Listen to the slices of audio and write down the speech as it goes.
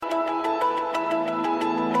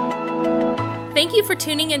Thank you for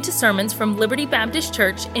tuning into sermons from Liberty Baptist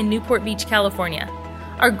Church in Newport Beach, California.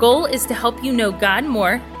 Our goal is to help you know God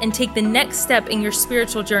more and take the next step in your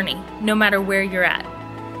spiritual journey, no matter where you're at.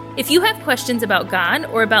 If you have questions about God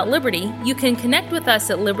or about Liberty, you can connect with us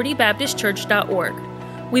at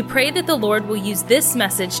libertybaptistchurch.org. We pray that the Lord will use this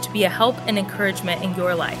message to be a help and encouragement in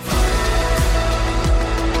your life.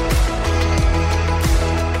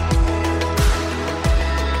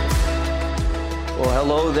 Well,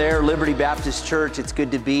 hello there, Liberty Baptist Church. It's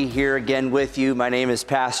good to be here again with you. My name is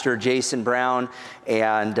Pastor Jason Brown,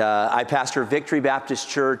 and I pastor Victory Baptist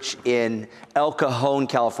Church in El Cajon,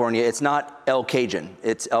 California. It's not El Cajun,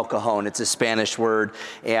 it's El Cajon. It's a Spanish word,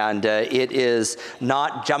 and it is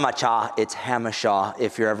not Jamacha, it's Hamasha,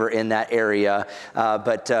 if you're ever in that area.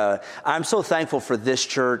 But I'm so thankful for this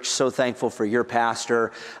church, so thankful for your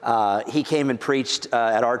pastor. He came and preached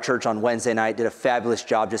at our church on Wednesday night, did a fabulous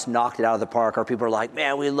job, just knocked it out of the park. Our people are like,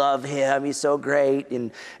 man, we love him, he's so great,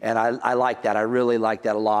 and I like that. I really like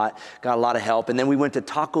that a lot. Got a lot of help. And then we went to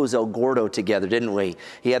Tacos El Gordo together, didn't we?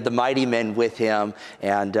 He had the Mighty Men with him,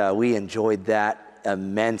 and we enjoyed that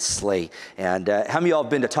immensely. And how many of y'all have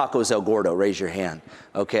been to Tacos El Gordo? Raise your hand.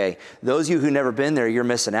 Okay. Those of you who've never been there, you're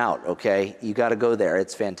missing out. Okay. You got to go there.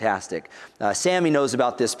 It's fantastic. Sammy knows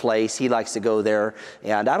about this place. He likes to go there.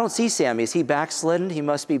 And I don't see Sammy. Is he backslidden? He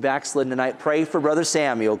must be backslidden tonight. Pray for Brother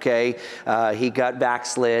Sammy. Okay. He got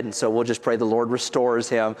backslid. And so we'll just pray the Lord restores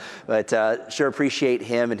him. But sure appreciate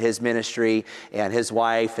him and his ministry and his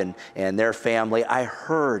wife and their family. I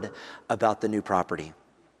heard about the new property.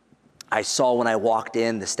 I saw when I walked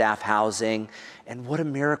in the staff housing, and what a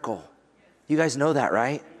miracle. You guys know that,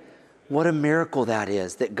 right? What a miracle that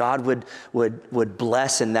is, that God would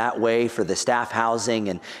bless in that way for the staff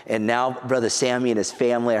housing. And now Brother Sammy and his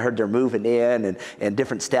family, I heard they're moving in and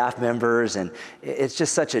different staff members, and it's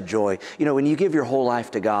just such a joy. You know, when you give your whole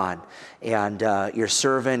life to God and you're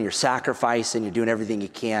serving, you're sacrificing, you're doing everything you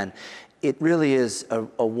can, it really is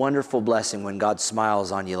a wonderful blessing when God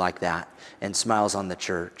smiles on you like that and smiles on the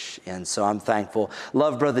church. And so I'm thankful.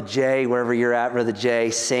 Love Brother Jay, wherever you're at, Brother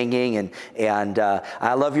Jay, singing. And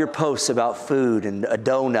I love your posts about food and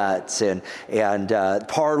donuts and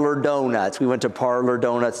Parlor Donuts. We went to Parlor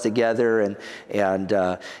Donuts together. And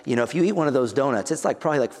you know, if you eat one of those donuts, it's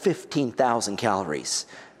probably like 15,000 calories.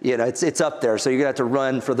 You know, it's up there, so you're gonna have to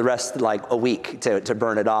run for the rest, like a week to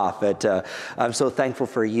burn it off. But I'm so thankful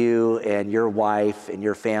for you and your wife and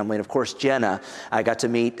your family. And of course, Jenna, I got to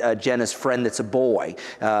meet Jenna's friend that's a boy.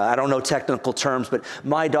 I don't know technical terms, but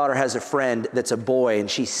my daughter has a friend that's a boy, and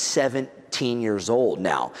she's 17 years old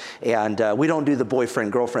now. And we don't do the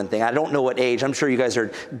boyfriend-girlfriend thing. I don't know what age. I'm sure you guys are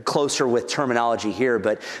closer with terminology here,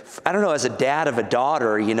 but I don't know, as a dad of a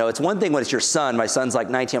daughter, you know, it's one thing when it's your son. My son's like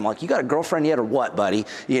 19. I'm like, you got a girlfriend yet or what, buddy?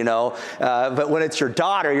 You know, but when it's your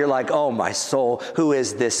daughter, you're like, oh, my soul, who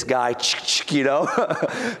is this guy? You know,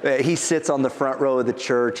 he sits on the front row of the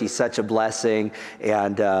church. He's such a blessing.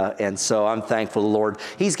 And so I'm thankful to the Lord.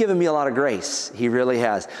 He's given me a lot of grace. He really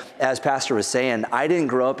has. As Pastor was saying, I didn't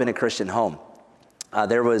grow up in a Christian home.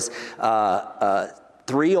 There was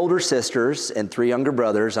 3 older sisters and 3 younger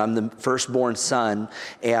brothers. I'm the firstborn son,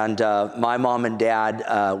 and my mom and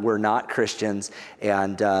dad were not Christians,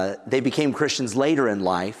 and they became Christians later in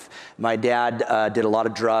life. My dad did a lot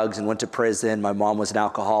of drugs and went to prison. My mom was an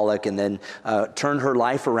alcoholic, and then turned her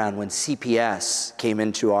life around when CPS came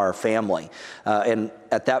into our family. And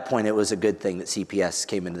at that point, it was a good thing that CPS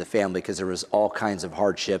came into the family, because there was all kinds of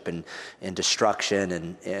hardship and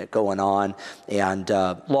destruction and going on. And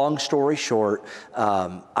long story short,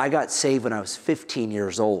 I got saved when I was 15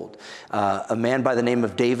 years old. A man by the name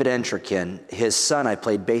of David Entrikin, his son I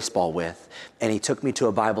played baseball with, and he took me to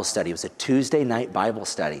a Bible study. It was a Tuesday night Bible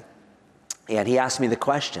study. And he asked me the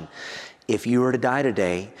question, if you were to die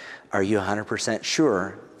today, are you 100%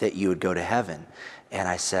 sure that you would go to heaven? And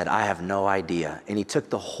I said, I have no idea. And he took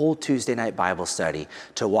the whole Tuesday night Bible study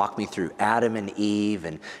to walk me through Adam and Eve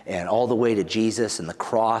and all the way to Jesus and the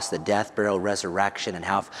cross, the death, burial, resurrection, and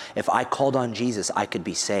how if I called on Jesus, I could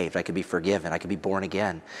be saved, I could be forgiven, I could be born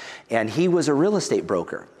again. And he was a real estate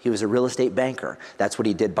broker. He was a real estate banker. That's what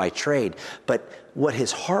he did by trade. But what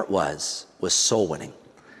his heart was soul winning.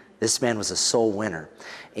 This man was a soul winner.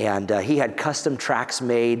 And he had custom tracts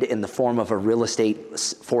made in the form of a real estate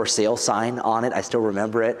for sale sign on it. I still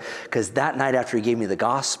remember it, because that night after he gave me the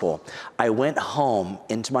gospel, I went home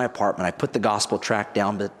into my apartment. I put the gospel tract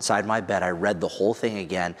down beside my bed. I read the whole thing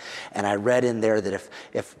again. And I read in there that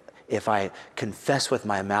if I confess with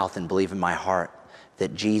my mouth and believe in my heart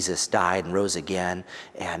that Jesus died and rose again,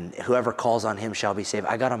 and whoever calls on him shall be saved.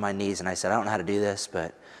 I got on my knees and I said, I don't know how to do this,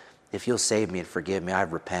 but If you'll save me and forgive me, I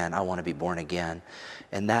repent. I want to be born again.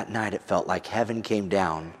 And that night it felt like heaven came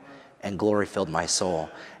down and glory filled my soul.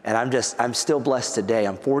 And I'm still blessed today.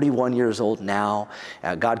 I'm 41 years old now.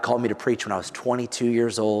 God called me to preach when I was 22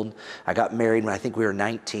 years old. I got married when I think we were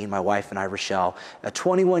 19, my wife and I, Rochelle.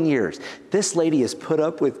 21 years. This lady has put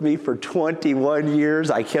up with me for 21 years.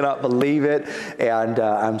 I cannot believe it. And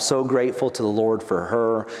I'm so grateful to the Lord for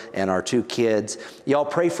her and our 2 kids. Y'all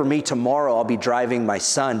pray for me tomorrow. I'll be driving my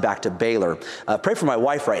son back to Baylor. Pray for my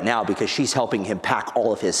wife right now because she's helping him pack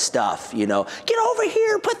all of his stuff. You know, get over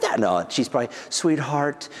here, put that. No, she's probably,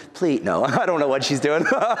 sweetheart, please. No, I don't know what she's doing.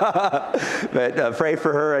 But pray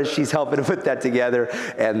for her as she's helping to put that together.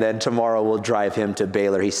 And then tomorrow we'll drive him to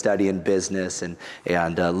Baylor. He's studying business and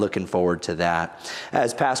looking forward to that.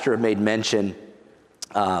 As Pastor made mention,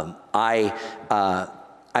 I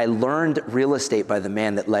learned real estate by the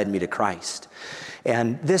man that led me to Christ.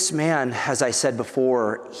 And this man, as I said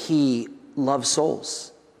before, he loves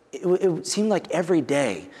souls. It seemed like every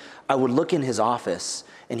day I would look in his office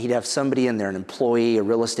and he'd have somebody in there, an employee, a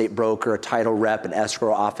real estate broker, a title rep, an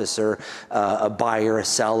escrow officer, a buyer, a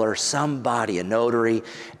seller, somebody, a notary,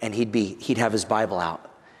 and he'd have his Bible out.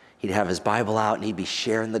 He'd have his Bible out and he'd be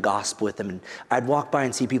sharing the gospel with them. And I'd walk by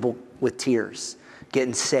and see people with tears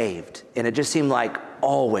getting saved. And it just seemed like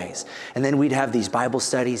always. And then we'd have these Bible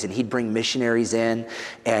studies and he'd bring missionaries in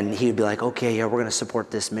and he'd be like, okay, yeah, we're going to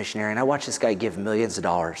support this missionary. And I watched this guy give millions of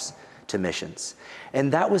dollars to missions.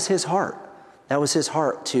 And that was his heart. That was his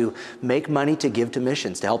heart, to make money to give to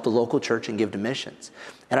missions, to help the local church and give to missions.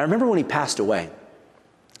 And I remember when he passed away,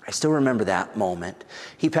 I still remember that moment.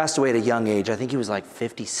 He passed away at a young age. I think he was like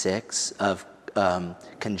 56 of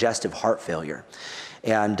congestive heart failure.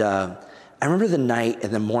 And I remember the night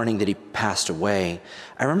and the morning that he passed away,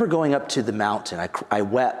 I remember going up to the mountain. I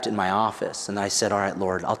wept in my office and I said, all right,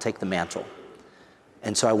 Lord, I'll take the mantle.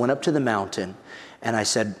 And so I went up to the mountain and I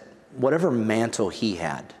said, whatever mantle he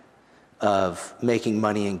had of making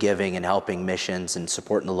money and giving and helping missions and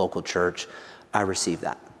supporting the local church, I received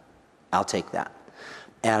that. I'll take that.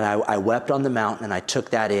 And I wept on the mountain and I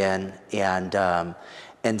took that in.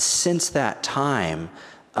 And since that time,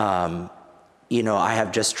 I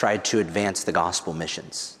have just tried to advance the gospel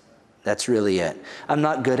missions. That's really it. I'm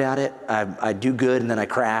not good at it. I do good and then I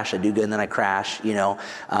crash. I do good and then I crash,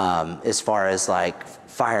 as far as like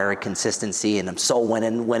fire and consistency, and I'm soul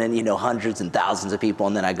winning, hundreds and thousands of people.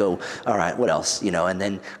 And then I go, all right, what else? And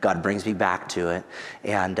then God brings me back to it.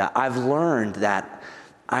 And I've learned that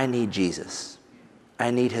I need Jesus. I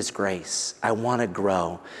need his grace. I want to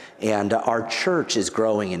grow. And our church is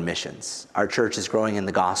growing in missions. Our church is growing in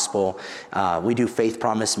the gospel. We do Faith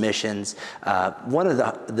Promise missions. One of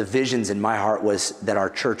the visions in my heart was that our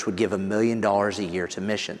church would give $1 million a year to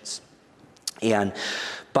missions. And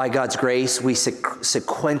by God's grace, we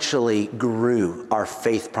sequentially grew our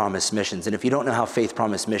Faith Promise missions. And if you don't know how Faith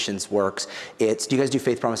Promise missions works, do you guys do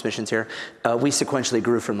Faith Promise missions here? We sequentially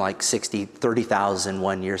grew from like 30,000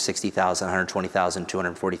 one year, 60,000, 120,000,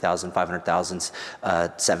 240,000, 500,000,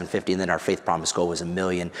 750, and then our Faith Promise goal was $1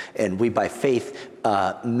 million. And we, by faith,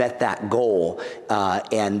 met that goal.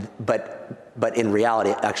 But in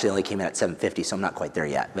reality, it actually only came in at 750, so I'm not quite there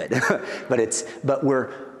yet. But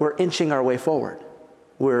we're inching our way forward.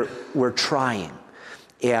 We're trying,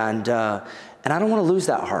 and I don't want to lose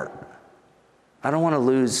that heart. I don't want to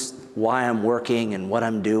lose why I'm working and what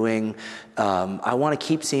I'm doing. I want to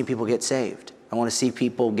keep seeing people get saved. I want to see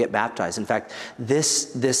people get baptized. In fact,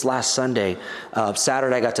 this last Sunday,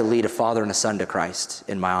 Saturday, I got to lead a father and a son to Christ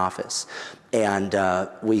in my office. And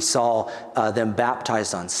we saw them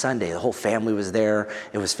baptized on Sunday. The whole family was there.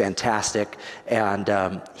 It was fantastic. And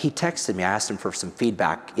he texted me. I asked him for some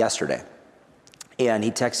feedback yesterday. And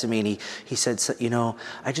he texted me and he said,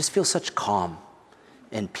 I just feel such calm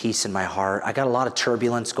and peace in my heart. I got a lot of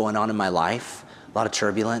turbulence going on in my life, a lot of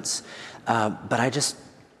turbulence. But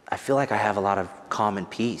I feel like I have a lot of calm and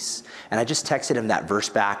peace. And I just texted him that verse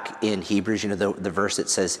back in Hebrews, the verse that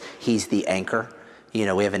says, he's the anchor. We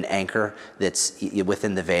have an anchor that's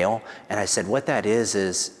within the veil. And I said, what that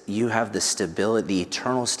is you have the stability, the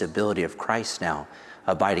eternal stability of Christ now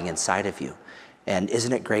abiding inside of you. And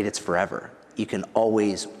isn't it great? It's forever. You can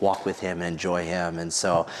always walk with him and enjoy him. And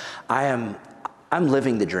so I'm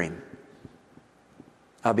living the dream.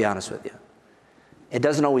 I'll be honest with you. It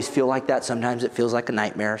doesn't always feel like that. Sometimes it feels like a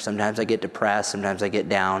nightmare. Sometimes I get depressed. Sometimes I get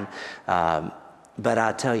down. But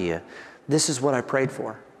I'll tell you, this is what I prayed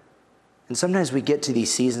for. And sometimes we get to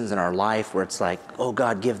these seasons in our life where it's like, oh,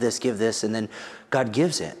 God, give this. And then God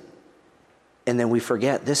gives it. And then we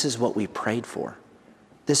forget this is what we prayed for.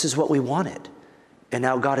 This is what we wanted. And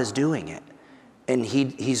now God is doing it. And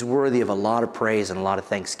he's worthy of a lot of praise and a lot of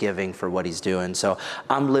thanksgiving for what he's doing. So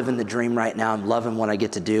I'm living the dream right now. I'm loving what I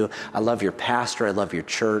get to do. I love your pastor. I love your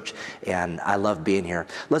church. And I love being here.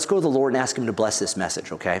 Let's go to the Lord and ask him to bless this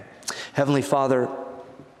message, okay? Heavenly Father,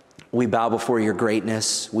 we bow before your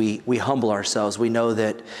greatness. We humble ourselves. We know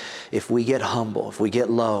that if we get humble, if we get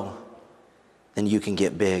low, then you can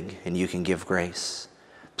get big and you can give grace.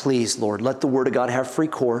 Please, Lord, let the word of God have free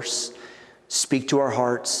course. Speak to our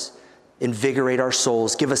hearts. Invigorate our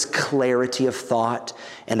souls. Give us clarity of thought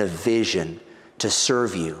and a vision to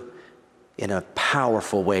serve you in a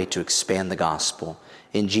powerful way to expand the gospel.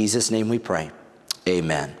 In Jesus' name we pray.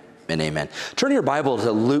 Amen and amen. Turn your Bible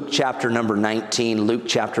to Luke chapter number 19. Luke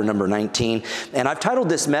chapter number 19. And I've titled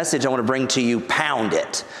this message I want to bring to you, Pound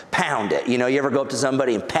It. Pound it. You know, you ever go up to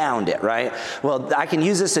somebody and pound it, right? Well, I can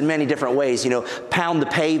use this in many different ways. You know, pound the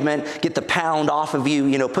pavement, get the pound off of you,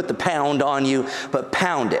 you know, put the pound on you, but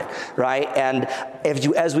pound it, right? And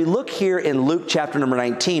as we look here in Luke chapter number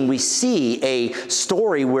 19, we see a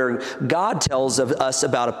story where God tells us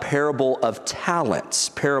about a parable of talents,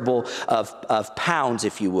 parable of pounds,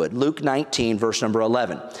 if you would. Luke 19, verse number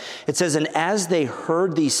 11. It says, "And as they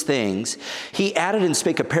heard these things, he added and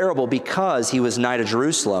spake a parable because he was nigh to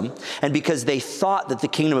Jerusalem, and because they thought that the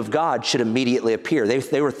kingdom of God should immediately appear."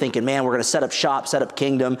 They were thinking, man, we're going to set up shop, set up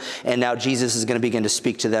kingdom, and now Jesus is going to begin to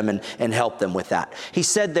speak to them and help them with that. He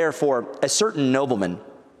said, therefore, a certain nobleman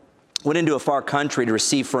went into a far country to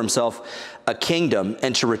receive for himself a kingdom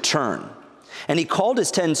and to return. And he called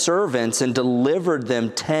his 10 servants and delivered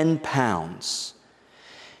them 10 pounds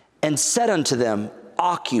and said unto them,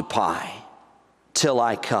 "Occupy till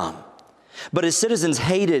I come." But his citizens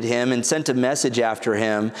hated him and sent a message after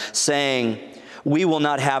him, saying, "We will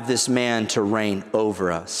not have this man to reign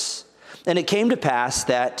over us." And it came to pass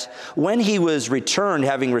that when he was returned,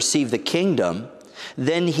 having received the kingdom,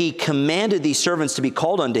 then he commanded these servants to be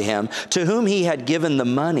called unto him, to whom he had given the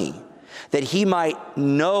money, that he might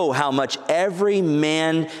know how much every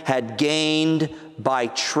man had gained by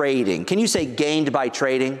trading. Can you say gained by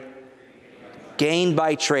trading? Gained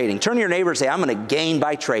by trading. Turn to your neighbor and say, I'm going to gain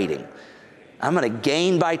by trading. I'm going to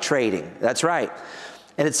gain by trading. That's right.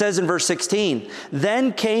 And it says in verse 16,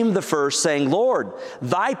 "Then came the first, saying, Lord,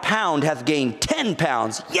 thy pound hath gained 10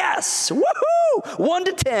 pounds. Yes, woohoo! 1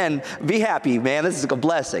 to 10. Be happy, man. This is a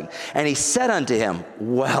blessing. And he said unto him,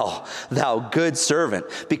 Well, thou good servant,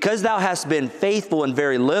 because thou hast been faithful in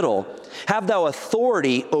very little, have thou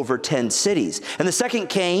authority over 10 cities. And the second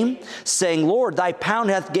came, saying, Lord, thy pound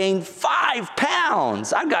hath gained 5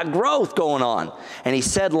 pounds. I've got growth going on. And he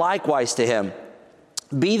said likewise to him,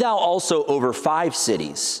 Be thou also over 5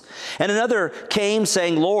 cities. And another came,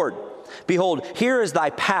 saying, Lord, behold, here is thy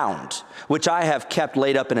pound, which I have kept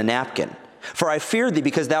laid up in a napkin. For I feared thee,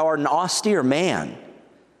 because thou art an austere man.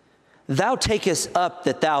 Thou takest up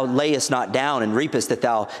that thou layest not down, and reapest that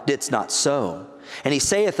thou didst not sow. And he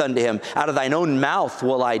saith unto him, Out of thine own mouth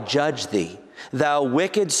will I judge thee, thou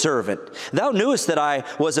wicked servant. Thou knewest that I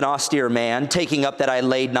was an austere man, taking up that I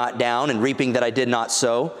laid not down, and reaping that I did not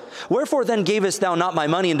sow. Wherefore then gavest thou not my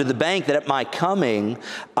money into the bank, that at my coming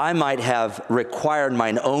I might have required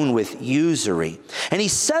mine own with usury? And he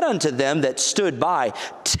said unto them that stood by,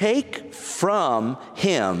 Take from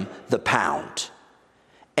him the pound,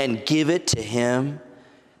 and give it to him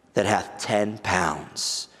that hath 10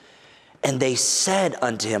 pounds. And they said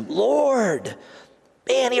unto him, Lord,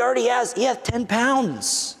 man, he hath 10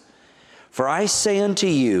 pounds. For I say unto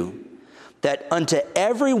you, that unto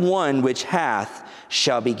every one which hath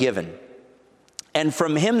shall be given. And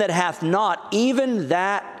from him that hath not, even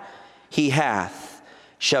that he hath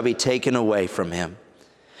shall be taken away from him.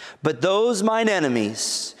 But those mine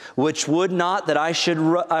enemies, which would not that I should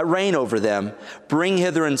reign over them, bring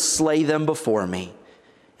hither and slay them before me.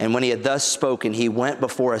 And when he had thus spoken, he went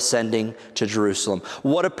before ascending to Jerusalem.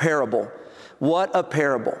 What a parable. What a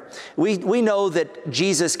parable. We know that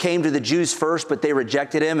Jesus came to the Jews first, but they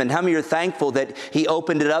rejected him. And how many are thankful that he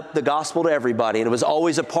opened it up, the gospel, to everybody? And it was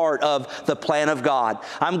always a part of the plan of God.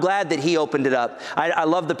 I'm glad that he opened it up. I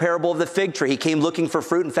love the parable of the fig tree. He came looking for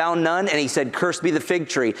fruit and found none. And he said, Cursed be the fig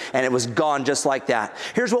tree. And it was gone just like that.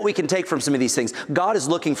 Here's what we can take from some of these things. God is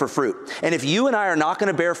looking for fruit. And if you and I are not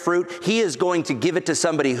going to bear fruit, he is going to give it to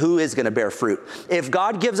somebody who is going to bear fruit. If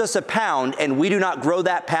God gives us a pound and we do not grow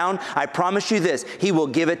that pound, I promise you this, he will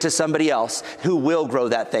give it to somebody else who will grow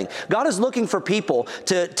that thing. God is looking for people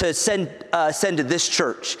to send to this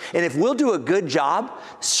church. And if we'll do a good job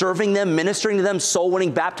serving them, ministering to them, soul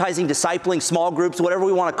winning, baptizing, discipling, small groups, whatever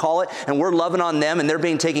we want to call it, and we're loving on them and they're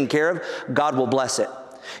being taken care of, God will bless it.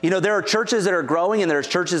 You know, there are churches that are growing and there's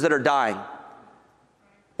churches that are dying.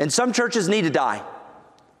 And some churches need to die.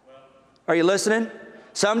 Are you listening?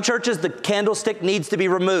 Some churches, the candlestick needs to be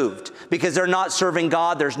removed because they're not serving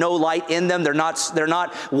God. There's no light in them. They're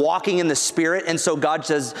not walking in the Spirit. And so God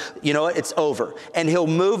says, you know what, it's over. And he'll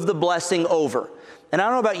move the blessing over. And I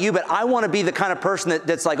don't know about you, but I want to be the kind of person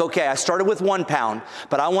that's like, okay, I started with 1 pound,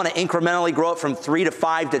 but I want to incrementally grow it from 3 to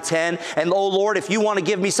 5 to 10. And oh Lord, if you want to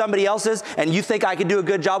give me somebody else's and you think I can do a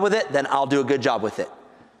good job with it, then I'll do a good job with it.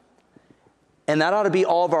 And that ought to be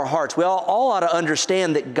all of our hearts. We all ought to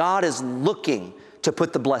understand that God is looking to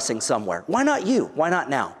put the blessing somewhere. Why not you? Why not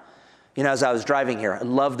now? You know, as I was driving here, I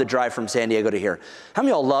love the drive from San Diego to here. How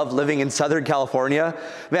many of y'all love living in Southern California?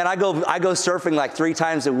 Man, I go surfing like 3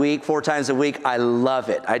 times a week, 4 times a week. I love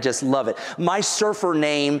it. I just love it. My surfer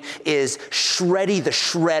name is Shreddy the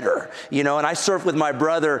Shredder, you know, and I surf with my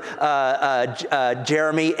brother,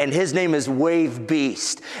 Jeremy, and his name is Wave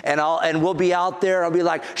Beast. And we'll be out there, I'll be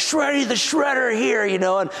like, Shreddy the Shredder here, you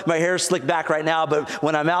know, and my hair's slicked back right now, but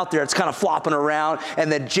when I'm out there, it's kind of flopping around.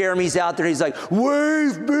 And then Jeremy's out there, he's like,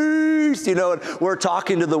 Wave Beast. You know, and we're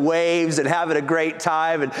talking to the waves and having a great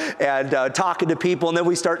time and talking to people. And then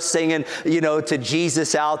we start singing, you know, to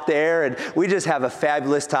Jesus out there. And we just have a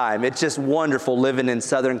fabulous time. It's just wonderful living in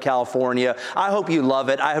Southern California. I hope you love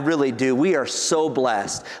it. I really do. We are so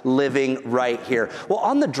blessed living right here. Well,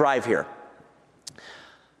 on the drive here,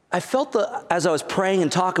 I felt as I was praying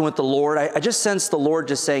and talking with the Lord, I just sensed the Lord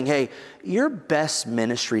just saying, hey, your best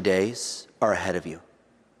ministry days are ahead of you.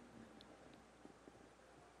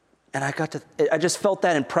 And I just felt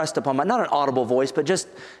that impressed upon not an audible voice, but just,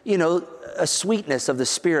 you know, a sweetness of the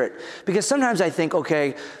Spirit. Because sometimes I think,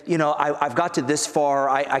 okay, you know, I've got to this far,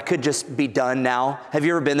 I could just be done now. Have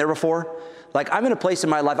you ever been there before? Like, I'm in a place in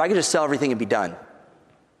my life, I could just sell everything and be done.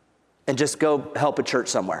 And just go help a church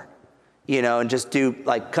somewhere, you know, and just do,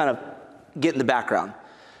 like, kind of get in the background.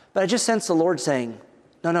 But I just sense the Lord saying,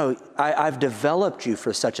 no, I've developed you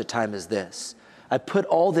for such a time as this. I put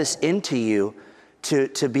all this into you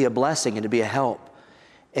to be a blessing and to be a help.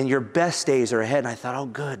 And your best days are ahead. And I thought, oh,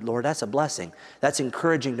 good, Lord, that's a blessing. That's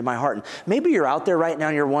encouraging to my heart. And maybe you're out there right now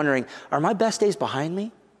and you're wondering, are my best days behind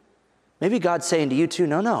me? Maybe God's saying to you too,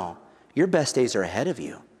 no, your best days are ahead of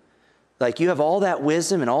you. Like, you have all that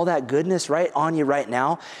wisdom and all that goodness right on you right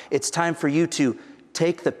now. It's time for you to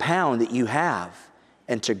take the pound that you have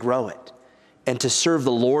and to grow it and to serve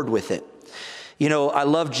the Lord with it. You know, I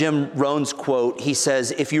love Jim Rohn's quote. He says,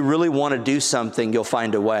 if you really want to do something, you'll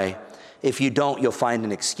find a way. If you don't, you'll find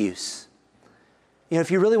an excuse. You know, if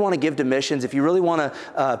you really want to give to missions, if you really want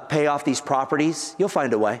to pay off these properties, you'll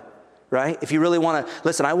find a way, right? If you really want to,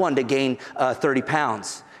 listen, I wanted to gain 30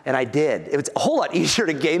 pounds. And I did. It was a whole lot easier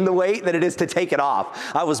to gain the weight than it is to take it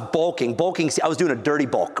off. I was bulking. I was doing a dirty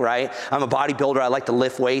bulk, right? I'm a bodybuilder. I like to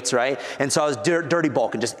lift weights, right? And so I was dirty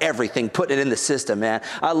bulking, just everything, putting it in the system, man.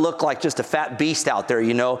 I look like just a fat beast out there,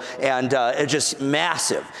 you know, and it's just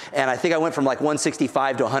massive. And I think I went from like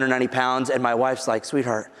 165 to 190 pounds. And my wife's like,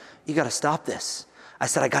 sweetheart, you got to stop this. I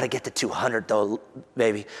said, I got to get to 200 though,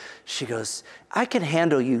 baby. She goes, I can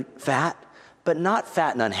handle you fat, but not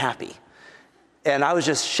fat and unhappy. And I was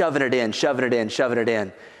just shoving it in.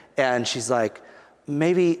 And she's like,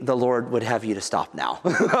 maybe the Lord would have you to stop now.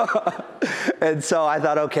 And so I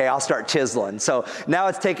thought, okay, I'll start chiseling. So now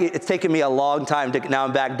it's taken me a long time now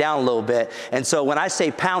I'm back down a little bit. And so when I say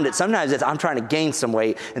pound it, sometimes I'm trying to gain some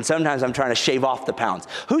weight, and sometimes I'm trying to shave off the pounds.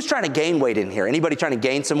 Who's trying to gain weight in here? Anybody trying to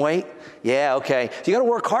gain some weight? Yeah, okay. So you got to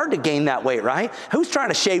work hard to gain that weight, right? Who's trying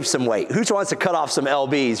to shave some weight? Who wants to cut off some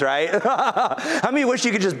LBs, right? How many wish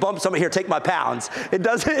you could just bump somebody here, take my pounds? It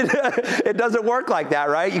doesn't work like that,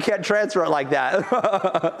 right? You can't transfer it like that.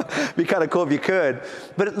 It'd be kind of cool if you could.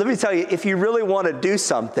 But let me tell you, if you really want to do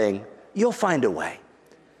something, you'll find a way.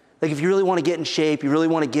 Like, if you really want to get in shape, you really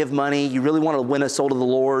want to give money, you really want to win a soul to the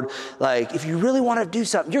Lord, like, if you really want to do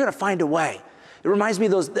something, you're going to find a way. It reminds me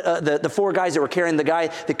of those the 4 guys that were carrying the guy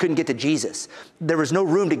that couldn't get to Jesus. There was no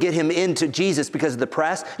room to get him into Jesus because of the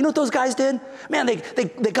press. You know what those guys did? Man, they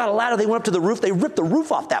got a ladder, they went up to the roof, they ripped the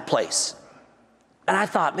roof off that place. And I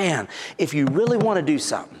thought, man, if you really want to do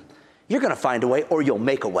something, you're going to find a way, or you'll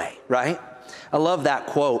make a way, right? I love that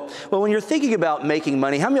quote. Well, when you're thinking about making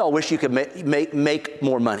money, how many of y'all wish you could make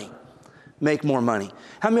more money? Make more money.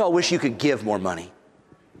 How many of y'all wish you could give more money?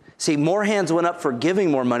 See, more hands went up for giving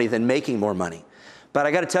more money than making more money. But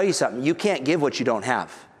I got to tell you something. You can't give what you don't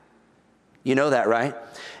have. You know that, right?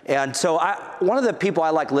 And so one of the people I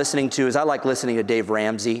like listening to is I like listening to Dave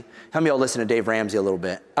Ramsey. How many of y'all listen to Dave Ramsey a little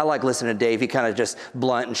bit? I like listening to Dave. He kind of just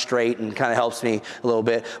blunt and straight and kind of helps me a little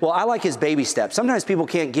bit. Well, I like his baby steps. Sometimes people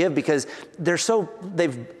can't give because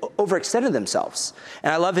they've overextended themselves.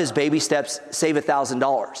 And I love his baby steps, save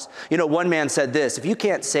 $1,000. You know, one man said this: if you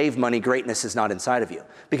can't save money, greatness is not inside of you,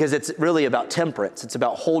 because it's really about temperance. It's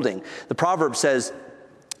about holding. The proverb says,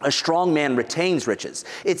 a strong man retains riches.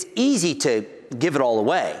 It's easy to give it all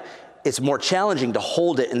away. It's more challenging to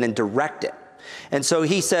hold it and then direct it. And so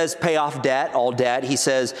he says, pay off debt, all debt. He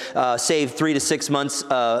says, save 3 to 6 months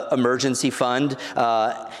emergency fund,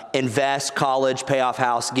 invest, college, pay off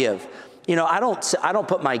house, give. You know, I don't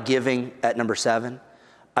put my giving at number 7.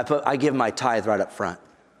 I give my tithe right up front,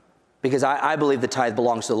 because I believe the tithe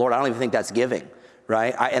belongs to the Lord. I don't even think that's giving.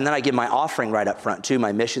 Right? And then I give my offering right up front too,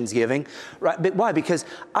 my missions giving. Right? But why? Because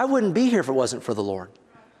I wouldn't be here if it wasn't for the Lord.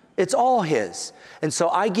 It's all His. And so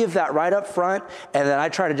I give that right up front, and then I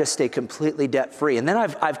try to just stay completely debt free. And then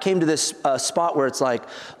I've came to this spot where it's like,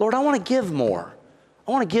 Lord, I want to give more.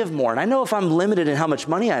 I want to give more. And I know if I'm limited in how much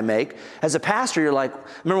money I make, as a pastor, you're like,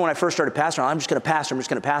 remember when I first started pastoring, I'm just going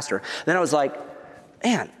to pastor. Then I was like,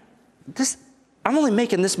 man, I'm only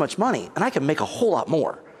making this much money, and I can make a whole lot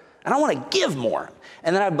more. And I want to give more.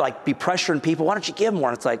 And then I'd be pressuring people, why don't you give more?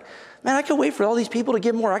 And it's like, man, I could wait for all these people to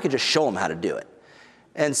give more. I could just show them how to do it.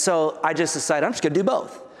 And so I just decided I'm just going to do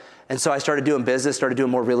both. And so I started doing business, started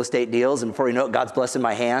doing more real estate deals. And before you know it, God's blessing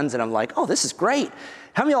my hands. And I'm like, oh, this is great.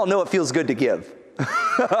 How many of y'all know it feels good to give?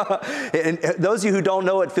 And those of you who don't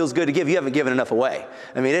know it feels good to give, you haven't given enough away.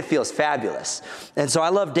 I mean, it feels fabulous. And so I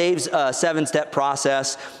love Dave's 7-step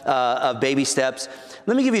process of baby steps.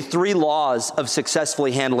 Let me give you 3 laws of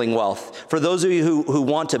successfully handling wealth. For those of you who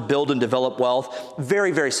want to build and develop wealth,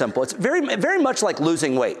 very, very simple. It's very, very much like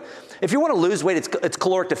losing weight. If you want to lose weight, it's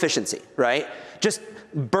caloric deficiency, right? Just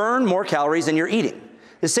burn more calories than you're eating.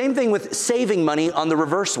 The same thing with saving money on the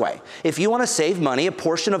reverse way. If you want to save money, a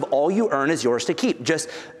portion of all you earn is yours to keep. Just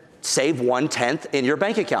save 1/10 in your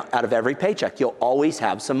bank account out of every paycheck. You'll always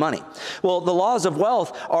have some money. Well, the laws of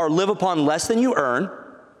wealth are: live upon less than you earn,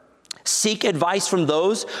 seek advice from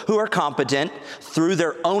those who are competent through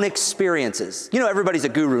their own experiences. You know, everybody's a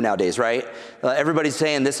guru nowadays, right? Everybody's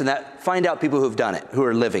saying this and that. Find out people who've done it, who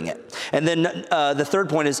are living it. And then the third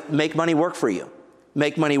point is make money work for you.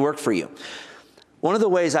 Make money work for you. One of the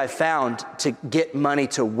ways I found to get money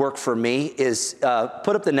to work for me is,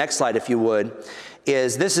 put up the next slide if you would,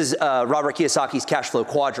 this is Robert Kiyosaki's cash flow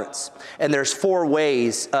quadrants. And there's 4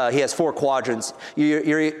 ways, he has 4 quadrants.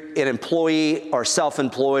 You're an employee or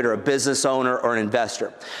self-employed or a business owner or an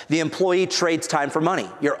investor. The employee trades time for money.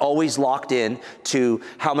 You're always locked in to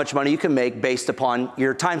how much money you can make based upon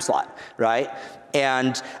your time slot, right?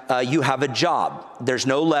 And you have a job. There's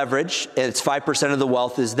no leverage. It's 5% of the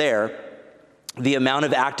wealth is there. The amount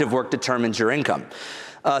of active work determines your income.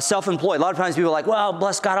 Self-employed, a lot of times people are like, well,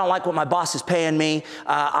 bless God, I don't like what my boss is paying me.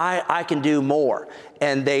 I can do more.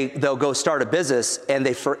 And they'll go start a business and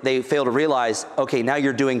they fail to realize, okay, now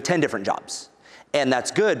you're doing 10 different jobs. And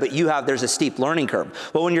that's good, but there's a steep learning curve.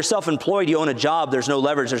 Well, when you're self-employed, you own a job, there's no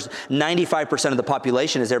leverage. There's 95% of the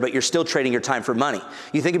population is there, but you're still trading your time for money.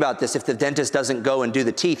 You think about this: if the dentist doesn't go and do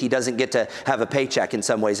the teeth, he doesn't get to have a paycheck in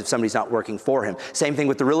some ways if somebody's not working for him. Same thing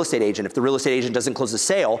with the real estate agent. If the real estate agent doesn't close the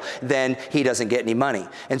sale, then he doesn't get any money.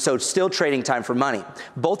 And so it's still trading time for money.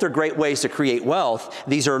 Both are great ways to create wealth.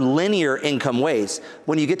 These are linear income ways.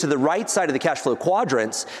 When you get to the right side of the cash flow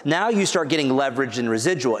quadrants, now you start getting leverage and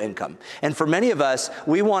residual income. And for many of us,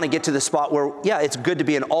 we want to get to the spot where, it's good to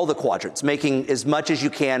be in all the quadrants, making as much as you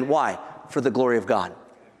can. Why? For the glory of God.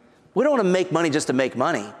 We don't want to make money just to make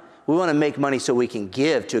money. We want to make money so we can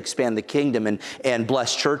give to expand the kingdom and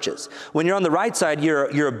bless churches. When you're on the right side,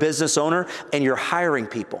 you're a business owner and you're hiring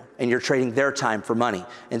people and you're trading their time for money.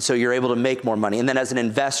 And so you're able to make more money. And then as an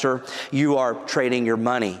investor, you are trading your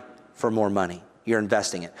money for more money. You're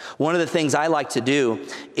investing it. One of the things I like to do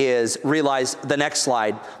is realize, the next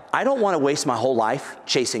slide, I don't want to waste my whole life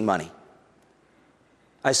chasing money.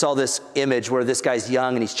 I saw this image where this guy's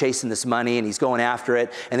young and he's chasing this money and he's going after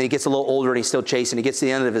it. And then he gets a little older and he's still chasing. He gets to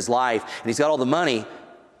the end of his life and he's got all the money,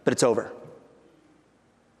 but it's over.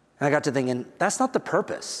 And I got to thinking, that's not the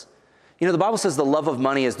purpose. You know, the Bible says the love of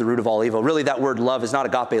money is the root of all evil. Really, that word love is not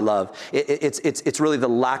agape love. It's really the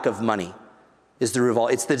lack of money is the root of all.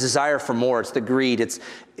 It's the desire for more. It's the greed.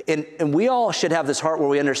 And we all should have this heart where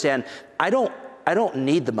we understand, I don't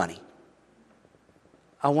need the money.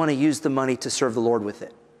 I want to use the money to serve the Lord with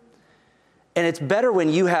it. And it's better when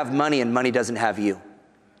you have money and money doesn't have you.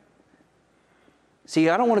 See,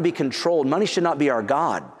 I don't want to be controlled. Money should not be our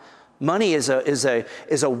God. Money is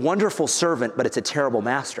a wonderful servant, but it's a terrible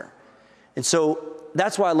master. And so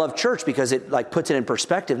that's why I love church, because it like puts it in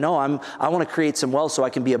perspective. No, I want to create some wealth so I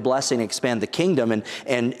can be a blessing and expand the kingdom,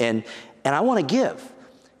 and I want to give.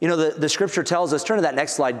 You know, the scripture tells us, turn to that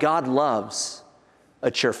next slide, God loves a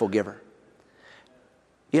cheerful giver.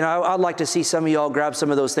 You know, I'd like to see some of y'all grab some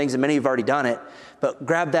of those things, and many of you have already done it, but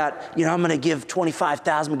grab that, you know, I'm going to give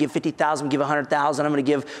 25,000, I'm going to give 50,000, I'm going to give 100,000, I'm going to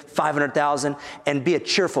give 500,000, and be a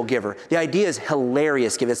cheerful giver. The idea is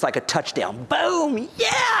hilarious give. It's like a touchdown. Boom,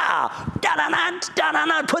 yeah! Da-da-da,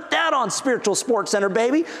 da-da-da. Put that on Spiritual Sports Center,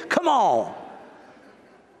 baby. Come on.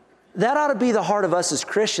 That ought to be the heart of us as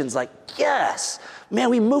Christians, like, yes, man,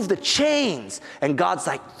 we move the chains. And God's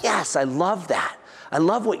like, yes, I love that. I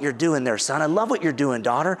love what you're doing there, son. I love what you're doing,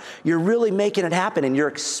 daughter. You're really making it happen, and you're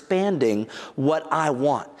expanding what I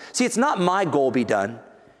want. See, it's not my goal be done.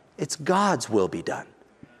 It's God's will be done.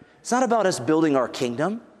 It's not about us building our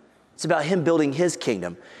kingdom. It's about him building his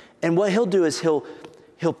kingdom. And what he'll do is he'll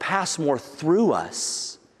pass more through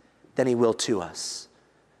us than he will to us.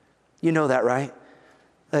 You know that, right?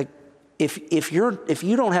 Like, if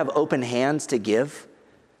you don't have open hands to give,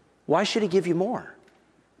 why should he give you more?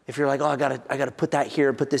 If you're like, oh, I gotta put that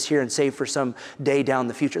here, put this here, and save for some day down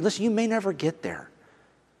the future. Listen, you may never get there.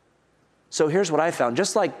 So here's what I found.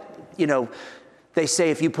 Just like, you know, they say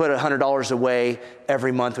if you put $100 away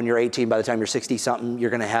every month when you're 18, by the time you're 60-something, you're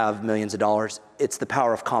gonna have millions of dollars. It's the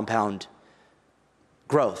power of compound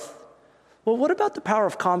growth. Well, what about the power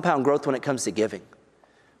of compound growth when it comes to giving?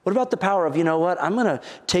 What about the power of, you know what, I'm gonna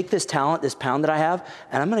take this talent, this pound that I have,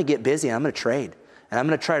 and I'm gonna get busy, and I'm gonna trade. And I'm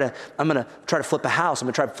gonna try to flip a house. I'm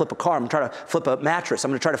gonna try to flip a car. I'm gonna try to flip a mattress.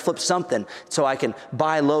 I'm gonna try to flip something so I can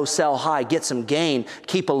buy low, sell high, get some gain,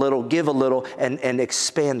 keep a little, give a little, and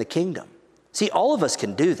expand the kingdom. See, all of us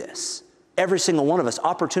can do this. Every single one of us,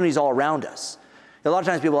 opportunities all around us. A lot of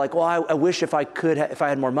times people are like, well, I wish if I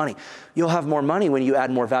had more money. You'll have more money when you add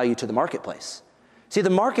more value to the marketplace. See, the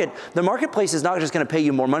marketplace is not just gonna pay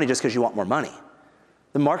you more money just because you want more money.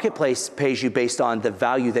 The marketplace pays you based on the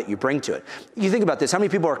value that you bring to it. You think about this, how many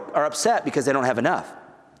people are upset because they don't have enough?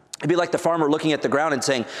 It'd be like the farmer looking at the ground and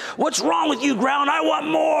saying, what's wrong with you, ground? I want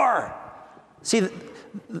more. See,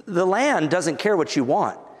 the land doesn't care what you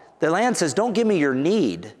want. The land says, don't give me your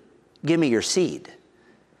need, give me your seed.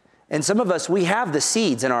 And some of us, we have the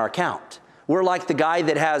seeds in our account. We're like the guy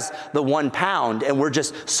that has the 1 pound and we're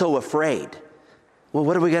just so afraid. Well,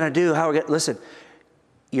 what are we gonna do? Listen,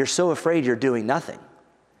 you're so afraid you're doing nothing.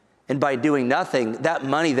 And by doing nothing, that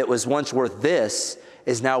money that was once worth this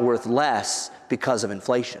is now worth less because of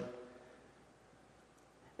inflation.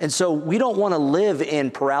 And so we don't want to live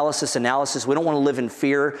in paralysis analysis. We don't want to live in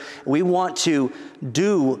fear. We want to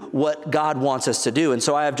do what God wants us to do. And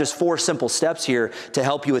so I have just 4 simple steps here to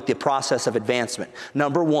help you with the process of advancement.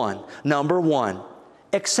 Number one,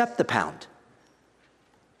 accept the pound.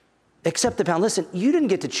 Accept the pound. Listen, you didn't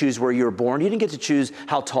get to choose where you were born. You didn't get to choose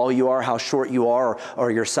how tall you are, how short you are, or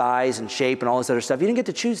your size and shape and all this other stuff. You didn't get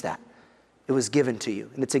to choose that. It was given to you,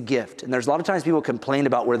 and it's a gift. And there's a lot of times people complain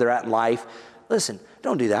about where they're at in life. Listen,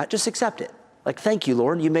 don't do that. Just accept it. Like, thank you,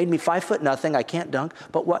 Lord. You made me 5'0". I can't dunk,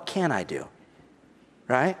 but what can I do?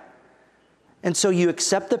 Right? And so you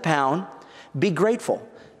accept the pound. Be grateful.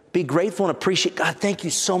 Be grateful and appreciate, God, thank you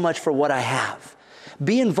so much for what I have.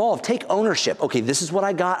 Be involved, take ownership. Okay, this is what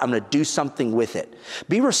I got, I'm gonna do something with it.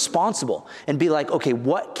 Be responsible and be like, okay,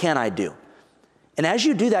 what can I do? And as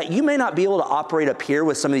you do that, you may not be able to operate up here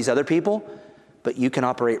with some of these other people, but you can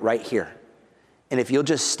operate right here. And if you'll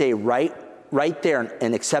just stay right there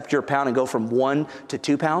and accept your pound and go from 1 to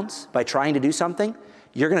 2 pounds by trying to do something,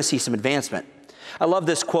 you're gonna see some advancement. I love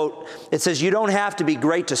this quote. It says, you don't have to be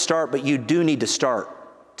great to start, but you do need to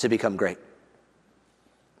start to become great.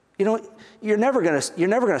 You know, you're never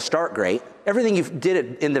gonna start great. Everything you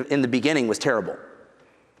did in the beginning was terrible,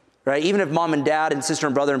 right? Even if mom and dad and sister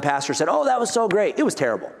and brother and pastor said, "Oh, that was so great," it was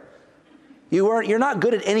terrible. You're not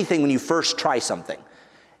good at anything when you first try something.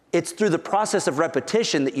 It's through the process of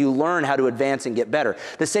repetition that you learn how to advance and get better.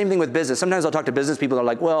 The same thing with business. Sometimes I'll talk to business people that are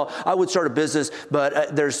like, well, I would start a business, but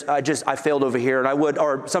I failed over here, and I would,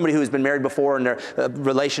 or somebody who's been married before and their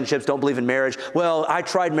relationships don't believe in marriage. Well, I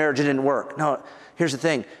tried marriage, it didn't work. No, here's the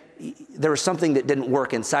thing. There was something that didn't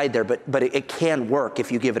work inside there, but it can work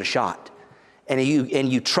if you give it a shot. And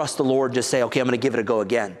you trust the Lord, just say, okay, I'm gonna give it a go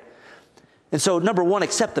again. And so number 1,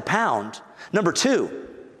 accept the pound. Number two,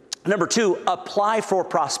 apply for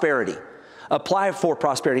prosperity. Apply for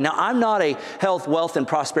prosperity. Now, I'm not a health, wealth, and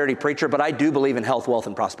prosperity preacher, but I do believe in health, wealth,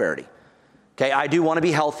 and prosperity. Okay, I do want to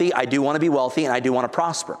be healthy, I do want to be wealthy, and I do want to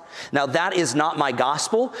prosper. Now, that is not my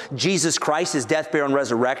gospel. Jesus Christ, his death, burial, and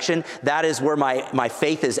resurrection, that is where my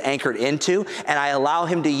faith is anchored into, and I allow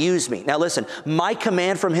him to use me. Now, listen, my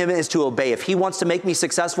command from him is to obey. If he wants to make me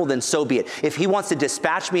successful, then so be it. If he wants to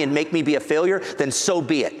dispatch me and make me be a failure, then so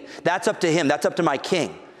be it. That's up to him. That's up to my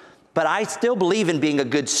king. But I still believe in being a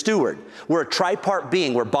good steward. We're a tripart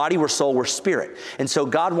being. We're body, we're soul, we're spirit. And so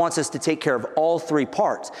God wants us to take care of all three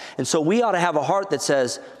parts. And so we ought to have a heart that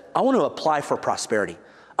says, I want to apply for prosperity.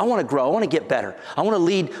 I want to grow. I want to get better. I want to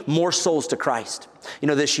lead more souls to Christ. You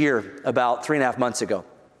know, this year, about 3.5 months ago,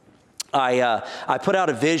 I put out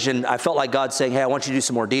a vision. I felt like God saying, hey, I want you to do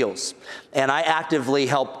some more deals. And I actively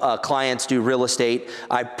help clients do real estate.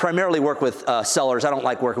 I primarily work with sellers. I don't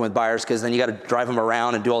like working with buyers because then you got to drive them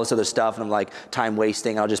around and do all this other stuff. And I'm like, time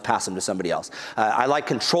wasting. I'll just pass them to somebody else. I like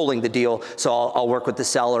controlling the deal. So I'll work with the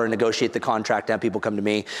seller and negotiate the contract and have people come to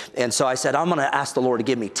me. And so I said, I'm going to ask the Lord to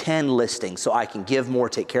give me 10 listings so I can give more,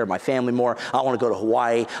 take care of my family more. I want to go to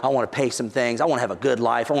Hawaii. I want to pay some things. I want to have a good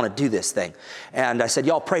life. I want to do this thing. And I said,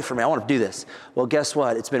 y'all pray for me. I want to do this. Well, guess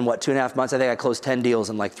what? It's been 2.5 months? I think I closed 10 deals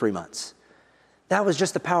in like 3 months. That was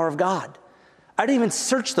just the power of God. I didn't even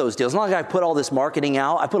search those deals. Not like I put all this marketing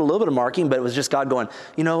out. I put a little bit of marketing, but it was just God going,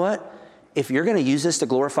 you know what? If you're going to use this to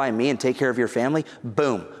glorify me and take care of your family,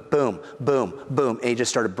 boom, boom, boom, boom. And he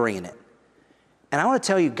just started bringing it. And I want to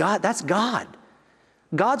tell you, God, that's God.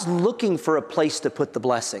 God's looking for a place to put the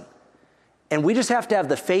blessing. And we just have to have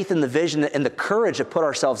the faith and the vision and the courage to put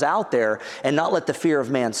ourselves out there and not let the fear of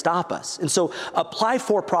man stop us. And so apply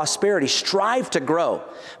for prosperity, strive to grow.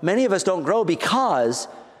 Many of us don't grow because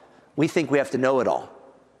we think we have to know it all.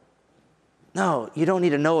 No, you don't need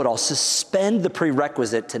to know it all. Suspend the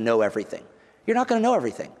prerequisite to know everything. You're not going to know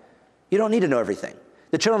everything. You don't need to know everything.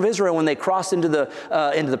 The children of Israel, when they crossed into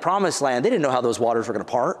the promised land, they didn't know how those waters were going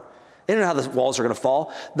to part. They don't know how the walls are going to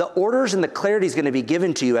fall. The orders and the clarity is going to be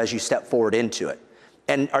given to you as you step forward into it.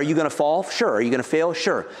 And are you going to fall? Sure. Are you going to fail?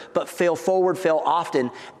 Sure. But fail forward, fail often,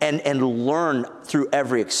 and learn through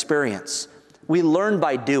every experience. We learn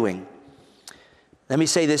by doing. Let me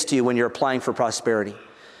say this to you when you're applying for prosperity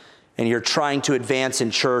and you're trying to advance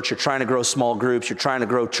in church, you're trying to grow small groups, you're trying to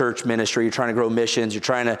grow church ministry, you're trying to grow missions, you're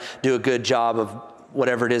trying to do a good job of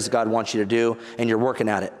whatever it is God wants you to do, and you're working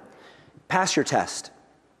at it. Pass your test.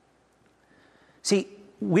 See,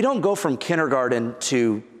 we don't go from kindergarten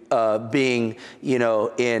to being,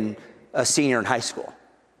 in a senior in high school.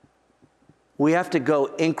 We have to go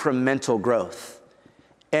incremental growth.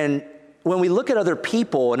 And when we look at other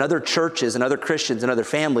people and other churches and other Christians and other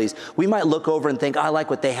families, we might look over and think, I like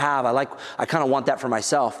what they have. I kind of want that for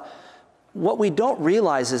myself. What we don't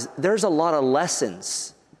realize is there's a lot of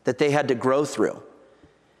lessons that they had to grow through.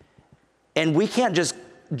 And we can't just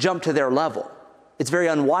jump to their level. It's very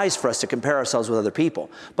unwise for us to compare ourselves with other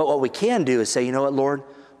people. But what we can do is say, you know what, Lord,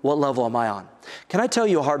 what level am I on? Can I tell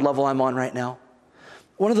you a hard level I'm on right now?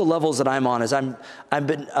 One of the levels that I'm on is I've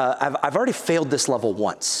already failed this level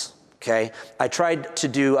once. Okay, I tried to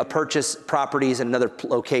do a purchase properties in another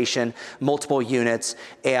location, multiple units,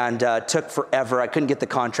 and took forever. I couldn't get the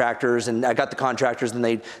contractors, and I got the contractors, and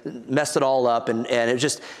they messed it all up, and it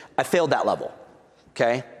just, I failed that level.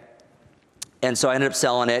 Okay. And so I ended up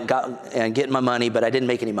selling it and getting my money, but I didn't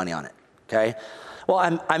make any money on it, okay? Well,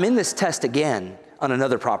 I'm in this test again on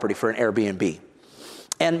another property for an Airbnb.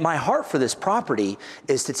 And my heart for this property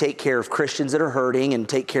is to take care of Christians that are hurting and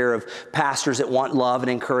take care of pastors that want love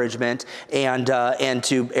and encouragement and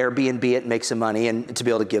to Airbnb it and make some money and to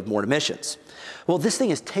be able to give more to missions. Well, this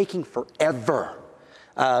thing is taking forever.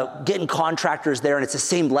 Getting contractors there, and it's the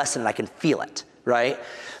same lesson, and I can feel it, right?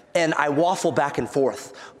 And I waffle back and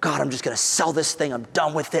forth. God, I'm just going to sell this thing. I'm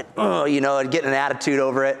done with it. And getting an attitude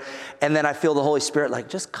over it. And then I feel the Holy Spirit like,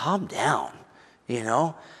 just calm down,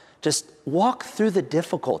 Just walk through the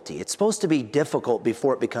difficulty. It's supposed to be difficult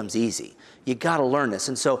before it becomes easy. You got to learn this.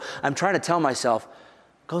 And so I'm trying to tell myself,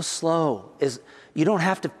 go slow. You don't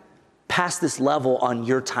have to pass this level on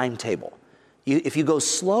your timetable. If you go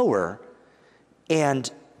slower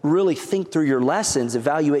and really think through your lessons,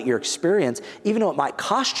 evaluate your experience, even though it might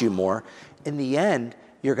cost you more, in the end,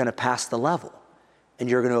 you're going to pass the level and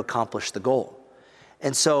you're going to accomplish the goal.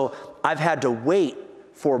 And so I've had to wait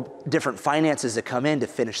for different finances to come in to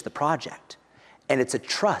finish the project. And it's a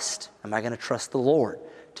trust. Am I going to trust the Lord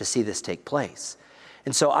to see this take place?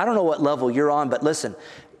 And so I don't know what level you're on, but listen,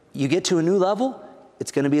 you get to a new level,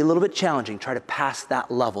 it's going to be a little bit challenging. Try to pass that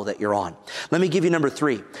level that you're on. Let me give you number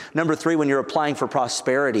 3. Number 3, when you're applying for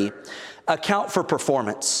prosperity, account for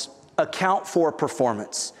performance. Account for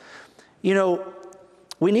performance.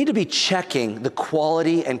 we need to be checking the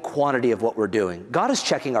quality and quantity of what we're doing. God is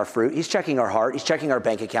checking our fruit. He's checking our heart. He's checking our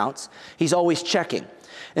bank accounts. He's always checking.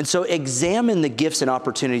 And so examine the gifts and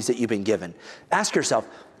opportunities that you've been given. Ask yourself,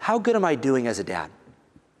 how good am I doing as a dad?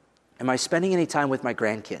 Am I spending any time with my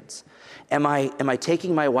grandkids? Am I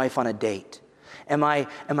taking my wife on a date? Am I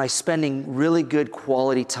spending really good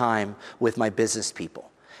quality time with my business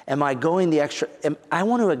people? Am I going the extra? I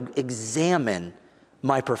want to examine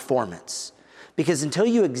my performance. Because until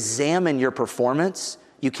you examine your performance,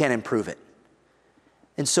 you can't improve it.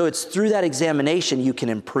 And so it's through that examination you can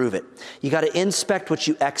improve it. You got to inspect what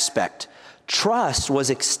you expect. Trust was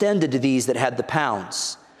extended to these that had the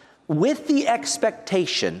pounds with the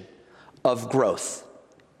expectation of growth.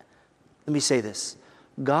 Let me say this.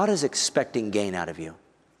 God is expecting gain out of you.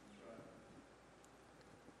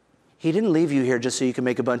 He didn't leave you here just so you can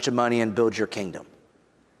make a bunch of money and build your kingdom.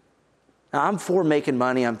 Now, I'm for making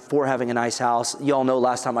money. I'm for having a nice house. You all know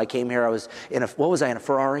last time I came here, I was in a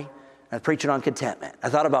Ferrari? I was preaching on contentment. I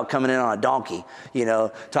thought about coming in on a donkey,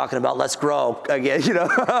 talking about let's grow again,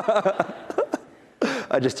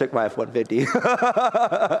 I just took my F-150.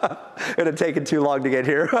 It had taken too long to get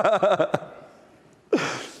here.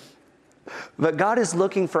 But God is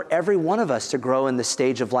looking for every one of us to grow in the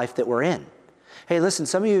stage of life that we're in. Hey, listen,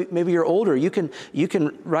 some of you, maybe you're older, you can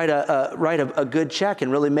write a good check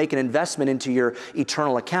and really make an investment into your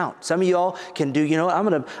eternal account. Some of y'all can do,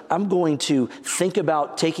 I'm going to think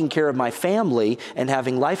about taking care of my family and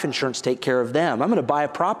having life insurance take care of them. I'm going to buy a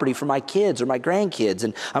property for my kids or my grandkids,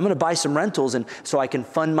 and I'm going to buy some rentals and so I can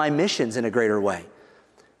fund my missions in a greater way.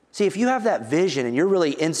 See, if you have that vision and you're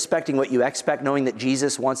really inspecting what you expect, knowing that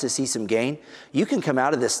Jesus wants to see some gain, you can come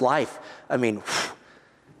out of this life,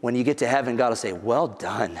 when you get to heaven, God will say, well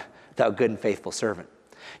done, thou good and faithful servant.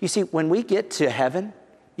 You see, when we get to heaven,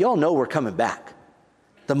 you all know we're coming back.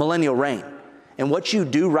 The millennial reign. And what you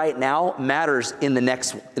do right now matters in the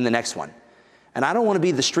next one. And I don't want to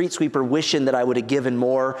be the street sweeper wishing that I would have given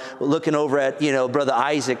more, looking over at, Brother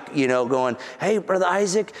Isaac, going, hey, Brother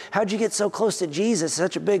Isaac, how'd you get so close to Jesus?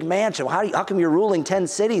 Such a big mansion. How come you're ruling 10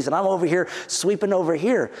 cities and I'm over here sweeping over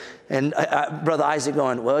here? And Brother Isaac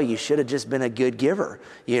going, well, you should have just been a good giver,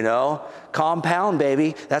 Compound,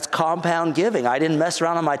 baby. That's compound giving. I didn't mess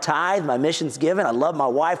around on my tithe. My mission's given. I love my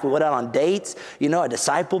wife. We went out on dates. I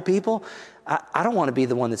disciple people. I don't want to be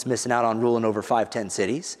the one that's missing out on ruling over 5-10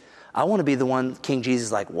 cities. I want to be the one King Jesus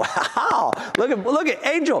is like, wow, look at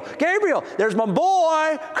Angel, Gabriel, there's my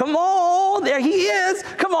boy. Come on, there he is.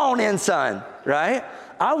 Come on in, son, right?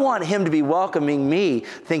 I want him to be welcoming me,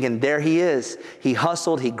 thinking there he is. He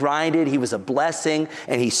hustled, he grinded, he was a blessing,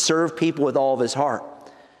 and he served people with all of his heart.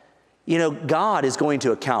 God is going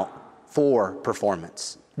to account for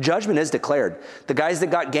performance. Judgment is declared. The guys that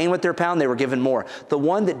got gain with their pound, they were given more. The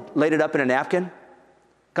one that laid it up in a napkin,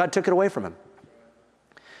 God took it away from him.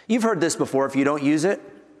 You've heard this before. If you don't use it,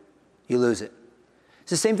 you lose it. It's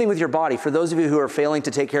the same thing with your body. For those of you who are failing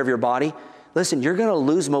to take care of your body, listen, you're going to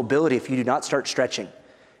lose mobility if you do not start stretching.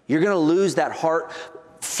 You're going to lose that heart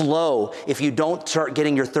flow if you don't start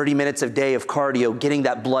getting your 30 minutes a day of cardio, getting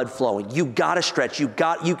that blood flowing. You got to stretch.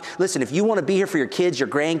 Listen, if you want to be here for your kids, your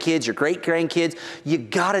grandkids, your great-grandkids, you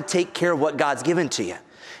got to take care of what God's given to you.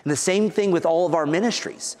 And the same thing with all of our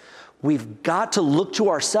ministries. We've got to look to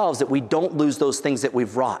ourselves that we don't lose those things that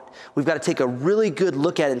we've wrought. We've got to take a really good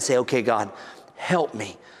look at it and say, okay, God, help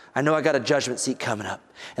me. I know I got a judgment seat coming up.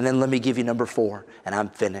 And then let me give you number 4, and I'm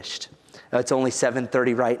finished. It's only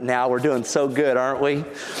 7:30 right now. We're doing so good, aren't we?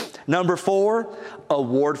 Number 4,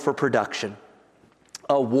 award for production.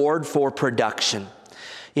 Award for production.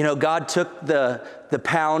 God took the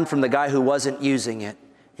pound from the guy who wasn't using it,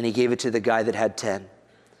 and he gave it to the guy that had 10.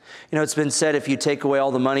 It's been said if you take away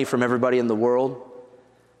all the money from everybody in the world,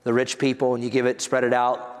 the rich people, and you spread it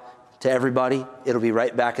out to everybody, it'll be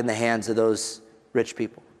right back in the hands of those rich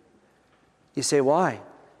people. You say, why?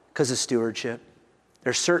 Because of stewardship.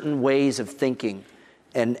 There's certain ways of thinking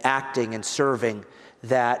and acting and serving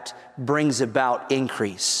that brings about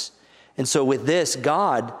increase. And so with this,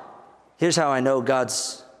 God, here's how I know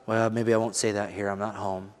God's, maybe I won't say that here. I'm not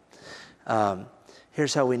home.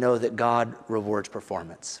 Here's how we know that God rewards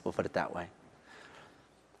performance. We'll put it that way.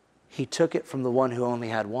 He took it from the one who only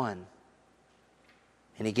had 1,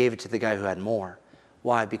 and he gave it to the guy who had more.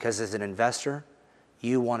 Why? Because as an investor,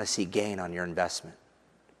 you want to see gain on your investment.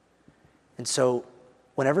 And so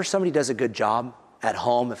whenever somebody does a good job at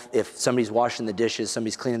home, if somebody's washing the dishes,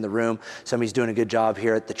 somebody's cleaning the room, somebody's doing a good job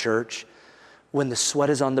here at the church, when the sweat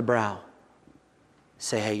is on the brow,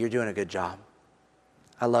 say, hey, you're doing a good job.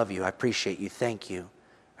 I love you. I appreciate you. Thank you.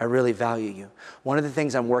 I really value you. One of the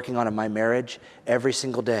things I'm working on in my marriage every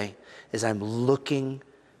single day is I'm looking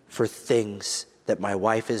for things that my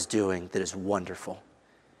wife is doing that is wonderful.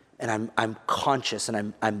 And I'm conscious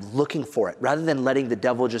and I'm looking for it. Rather than letting the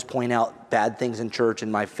devil just point out bad things in church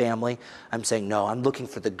and my family, I'm saying, no, I'm looking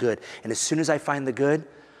for the good. And as soon as I find the good,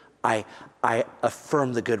 I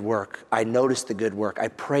affirm the good work. I notice the good work. I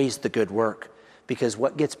praise the good work, because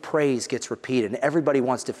what gets praised gets repeated. And everybody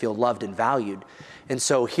wants to feel loved and valued. And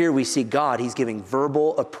so here we see God, he's giving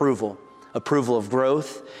verbal approval of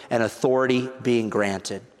growth and authority being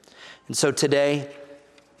granted. And so today,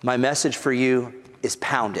 my message for you is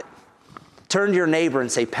pound it. Turn to your neighbor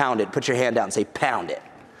and say, pound it. Put your hand out and say, pound it.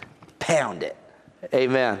 Pound it.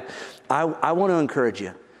 Amen. I want to encourage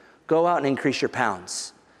you. Go out and increase your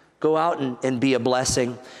pounds. Go out and be a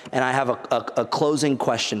blessing. And I have a closing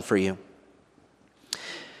question for you.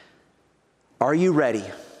 Are you ready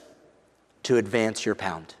to advance your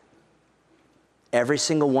pound? Every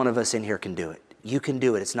single one of us in here can do it. You can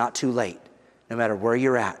do it. It's not too late. No matter where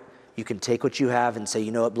you're at, you can take what you have and say,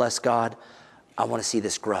 you know what, bless God, I want to see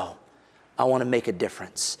this grow. I want to make a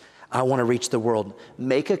difference. I want to reach the world.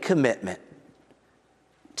 Make a commitment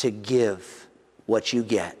to give what you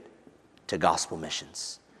get to gospel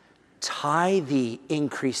missions. Tie the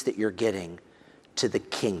increase that you're getting to the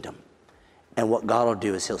kingdom. And what God will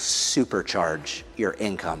do is he'll supercharge your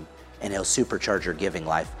income, and he'll supercharge your giving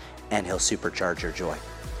life, and he'll supercharge your joy.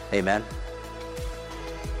 Amen.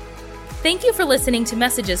 Thank you for listening to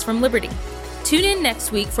Messages from Liberty. Tune in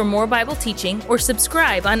next week for more Bible teaching, or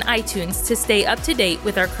subscribe on iTunes to stay up to date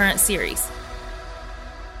with our current series.